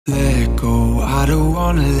don't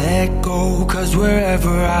wanna let go, 'cause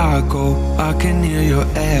wherever I go, I can hear your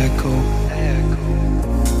echo.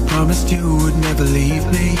 Promised you would never leave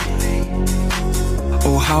me.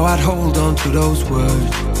 Oh, how I'd hold on to those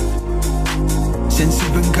words. Since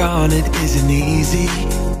you've been gone, it isn't easy,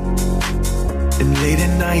 and late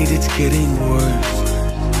at night it's getting worse.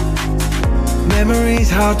 Memories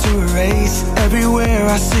hard to erase. Everywhere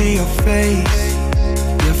I see your face,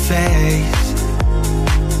 your face.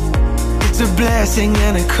 It's a blessing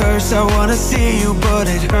and a curse. I wanna see you, but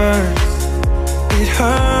it hurts. It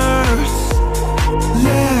hurts.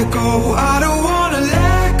 Let go, I don't wanna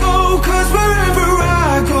let go, 'cause wherever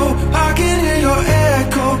I go, I can hear your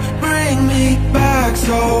echo. Bring me back,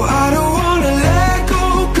 so I don't wanna let go,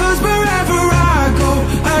 'cause wherever I go,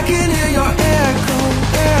 I can hear your echo,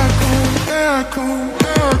 echo, echo,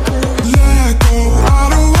 echo. Let go, I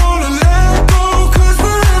don't wanna let go, 'cause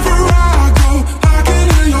wherever I go, I can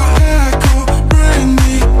hear your echo. Bring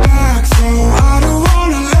me back, so I don't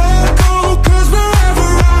wanna let go, 'cause wherever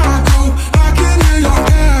I go, I can hear your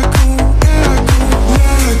echo, echo.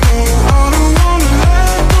 Let go, I don't wanna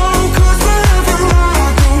let go, 'cause wherever I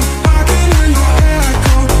go, I can hear your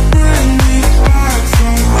echo. Bring me back, so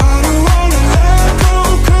I don't wanna let go,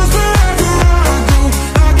 'cause wherever I go,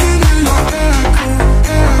 I can hear your echo,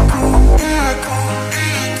 echo, echo, echo.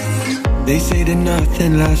 They say that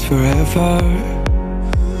nothing lasts forever,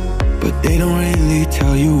 but they don't really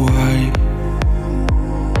tell you why.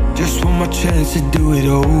 Just one more chance to do it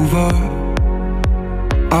over.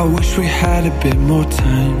 I wish we had a bit more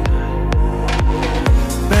time.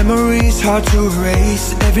 Memories hard to erase.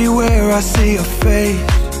 Everywhere I see your face,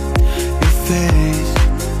 your face.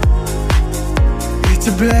 It's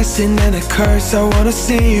a blessing and a curse. I wanna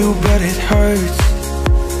see you, but it hurts.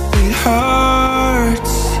 It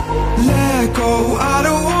hurts. Let go, I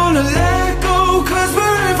don't wanna let go, 'cause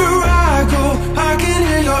wherever I go, I can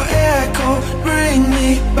hear your echo. Bring me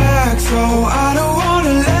back, so I don't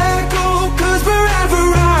wanna let go, 'cause wherever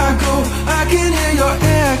I go, I can hear your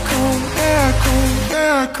echo, echo,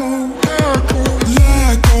 echo.